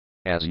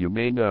As you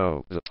may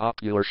know, the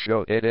popular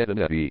show Ed, Edd and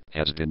Eddy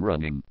has been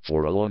running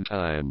for a long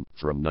time,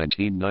 from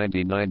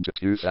 1999 to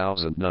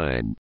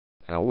 2009.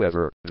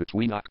 However,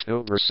 between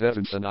October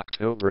 7th and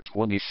October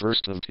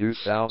 21st of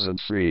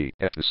 2003,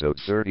 episode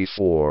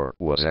 34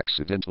 was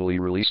accidentally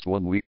released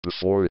 1 week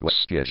before it was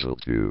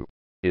scheduled to.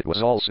 It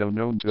was also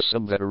known to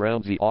some that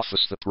around the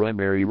office the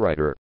primary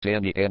writer,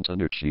 Danny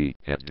Antonucci,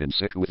 had been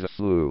sick with the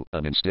flu,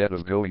 and instead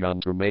of going on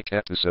to make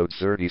episode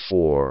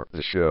 34,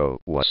 the show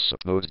was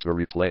supposed to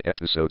replay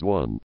episode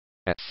 1.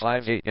 At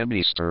 5 a.m.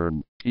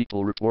 Eastern,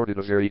 people reported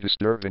a very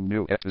disturbing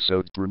new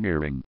episode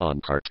premiering on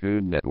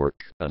Cartoon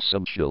Network, and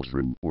some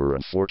children were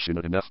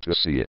unfortunate enough to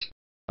see it.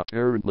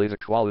 Apparently the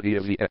quality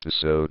of the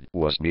episode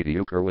was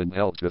mediocre when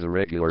held to the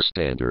regular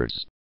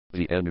standards.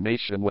 The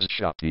animation was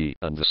choppy,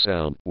 and the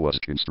sound was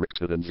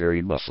constricted and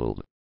very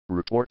muffled.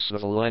 Reports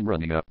of a line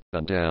running up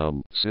and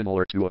down,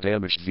 similar to a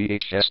damaged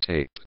VHS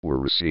tape, were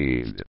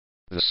received.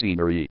 The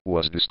scenery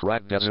was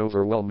described as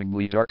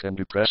overwhelmingly dark and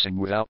depressing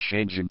without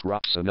changing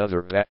props and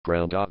other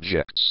background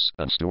objects,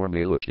 and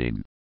stormy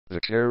looking. The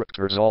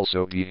characters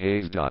also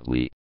behaved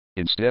oddly.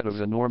 Instead of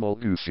the normal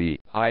goofy,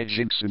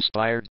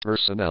 hijinks-inspired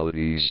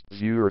personalities,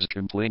 viewers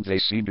complained they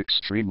seemed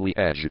extremely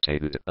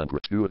agitated and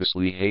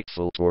gratuitously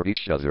hateful toward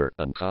each other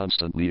and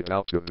constantly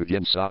about to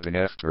begin sobbing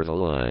after the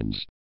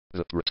lines.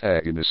 The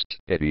protagonist,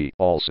 Eddy,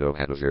 also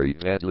had a very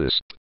bad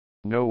lisp.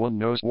 No one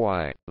knows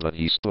why, but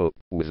he spoke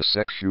with a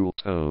sexual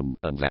tone,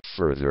 and that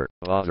further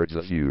bothered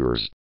the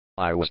viewers.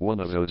 I was one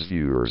of those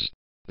viewers.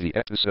 The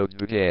episode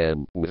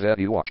began with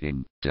Eddy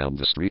walking down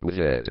the street with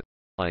Ed.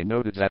 I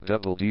noted that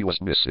Double D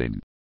was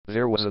missing.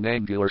 There was an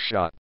angular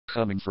shot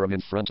coming from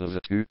in front of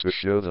the two to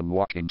show them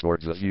walking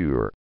toward the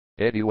viewer.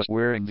 Eddy was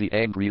wearing the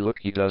angry look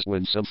he does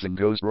when something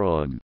goes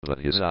wrong, but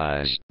his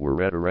eyes were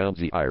red around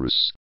the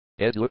iris.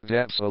 Ed looked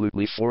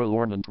absolutely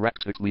forlorn and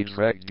practically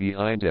dragged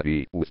behind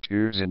Eddy with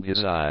tears in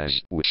his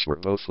eyes, which were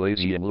both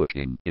lazy and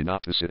looking in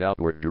opposite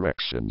outward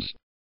directions.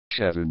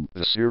 Kevin,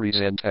 the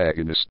series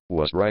antagonist,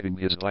 was riding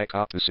his bike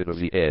opposite of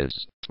the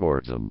Eds,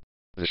 toward them.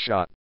 The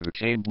shot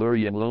became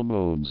blurry and low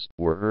moans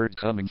were heard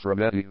coming from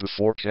Eddy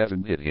before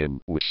Kevin hit him,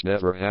 which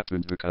never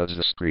happened because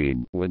the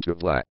screen went to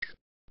black.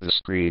 The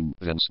screen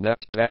then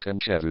snapped back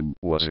and Kevin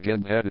was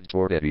again headed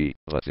toward Eddy,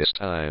 but this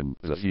time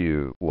the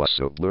view was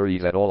so blurry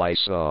that all I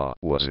saw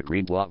was a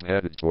green blob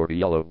headed toward a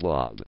yellow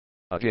blob.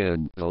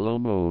 Again, the low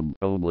moan,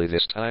 only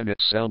this time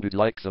it sounded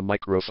like the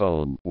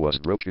microphone was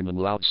broken and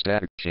loud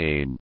static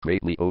came,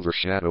 greatly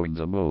overshadowing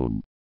the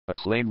moan. A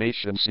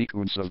claymation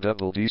sequence of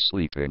Double D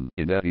sleeping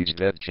in Eddy's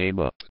bed came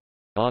up.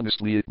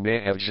 Honestly, it may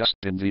have just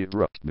been the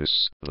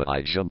abruptness, but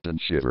I jumped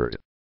and shivered.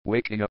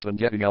 Waking up and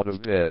getting out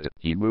of bed,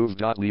 he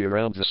moved oddly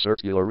around the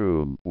circular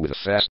room, with a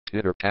fast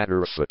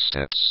pitter-patter of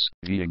footsteps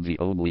being the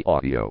only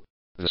audio.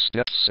 The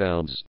steps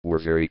sounds were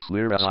very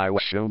clear as I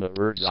was shown a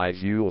bird's-eye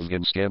view of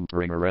him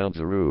scampering around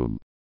the room.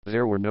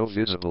 There were no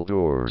visible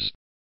doors.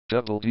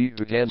 Double D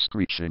began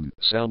screeching,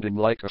 sounding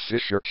like a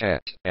fish or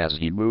cat, as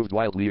he moved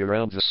wildly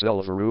around the cell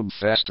of a room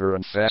faster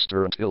and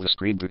faster until the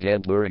screen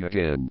began blurring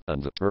again,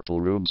 and the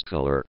purple room's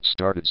color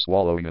started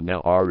swallowing a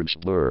now orange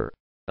blur.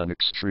 An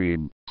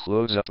extreme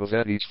close-up of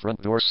Eddy's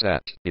front door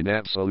sat in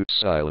absolute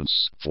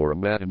silence for a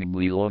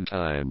maddeningly long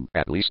time,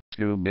 at least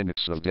 2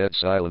 minutes of dead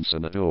silence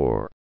in the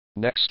door.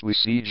 Next we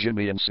see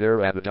Jimmy and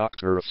Sarah at a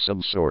doctor of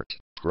some sort,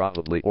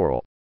 probably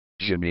oral.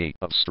 Jimmy,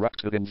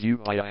 obstructed in view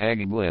by a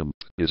hanging lamp,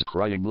 is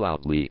crying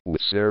loudly,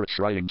 with Sarah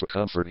trying to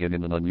comfort him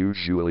in an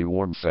unusually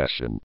warm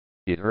fashion.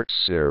 It hurts,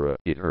 Sarah,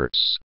 it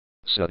hurts.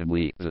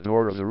 Suddenly, the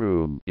door of the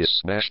room is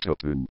smashed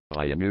open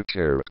by a new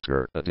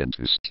character, a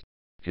dentist.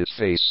 His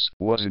face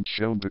wasn't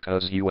shown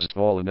because he was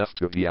tall enough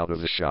to be out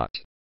of the shot.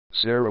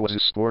 Sarah was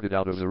escorted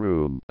out of the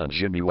room, and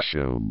Jimmy was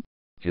shown.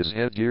 His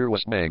headgear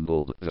was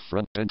mangled, the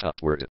front bent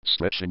upward,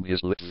 stretching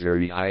his lip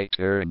very high,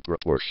 tearing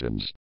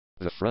proportions.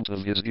 The front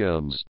of his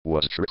gums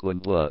was trickling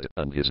blood,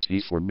 and his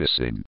teeth were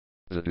missing.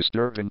 The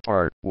disturbing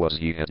part was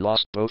he had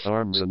lost both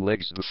arms and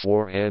legs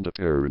beforehand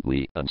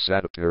apparently, and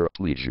sat a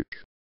paraplegic.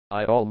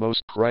 I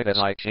almost cried as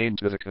I came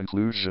to the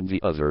conclusion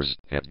the others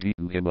had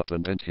beaten him up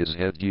and bent his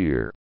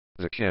headgear.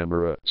 The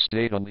camera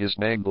stayed on his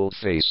mangled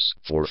face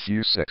for a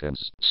few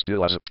seconds,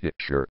 still as a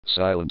picture,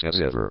 silent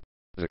as ever.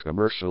 The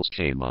commercials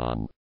came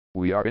on.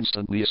 We are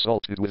instantly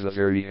assaulted with a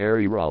very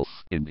hairy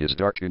Ralph in his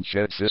darkened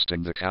shed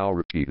fisting the cow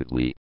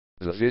repeatedly.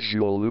 The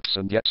visual loops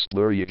and gets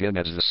blurry again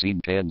as the scene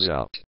pans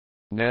out.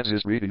 Naz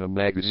is reading a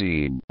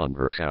magazine on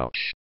her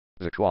couch.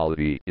 The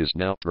quality is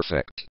now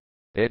perfect.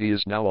 Eddy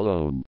is now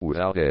alone,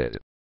 without Ed.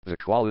 The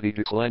quality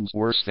declines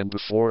worse than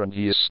before and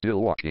he is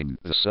still walking,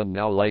 the sun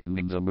now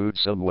lightening the mood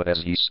somewhat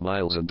as he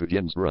smiles and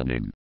begins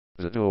running.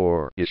 The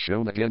door is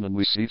shown again and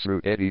we see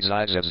through Eddy's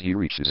eyes as he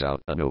reaches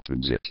out and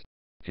opens it.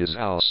 His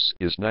house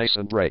is nice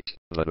and bright,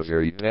 but a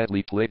very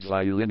badly played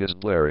violin is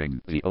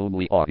blaring, the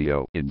only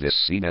audio in this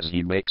scene as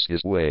he makes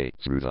his way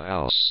through the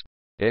house.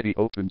 Eddy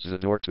opens the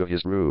door to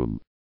his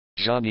room.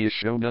 Johnny is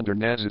shown under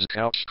Naz's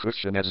couch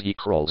cushion as he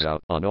crawls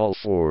out on all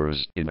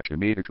fours in a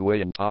comedic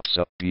way and pops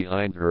up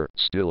behind her,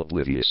 still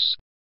oblivious.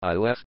 I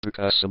left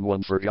because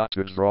someone forgot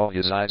to draw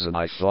his eyes and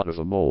I thought of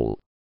a mole.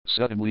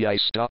 Suddenly I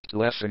stopped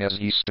laughing as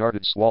he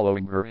started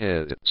swallowing her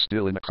head,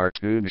 still in a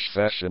cartoonish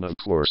fashion of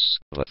course,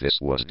 but this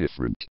was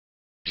different.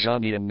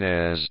 Johnny and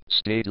Naz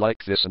stayed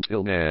like this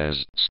until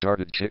Naz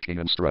started kicking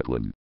and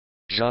struggling.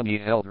 Johnny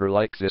held her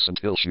like this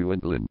until she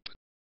went limp.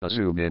 A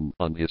zoom in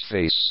on his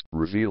face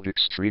revealed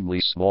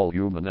extremely small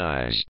human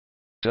eyes.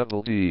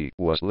 Double D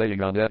was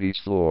laying on Eddy's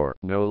floor,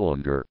 no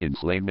longer in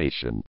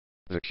flamation.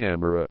 The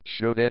camera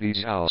showed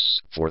Eddy's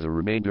house for the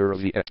remainder of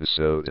the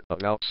episode,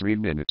 about 3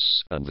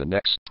 minutes, and the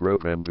next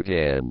program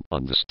began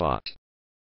on the spot.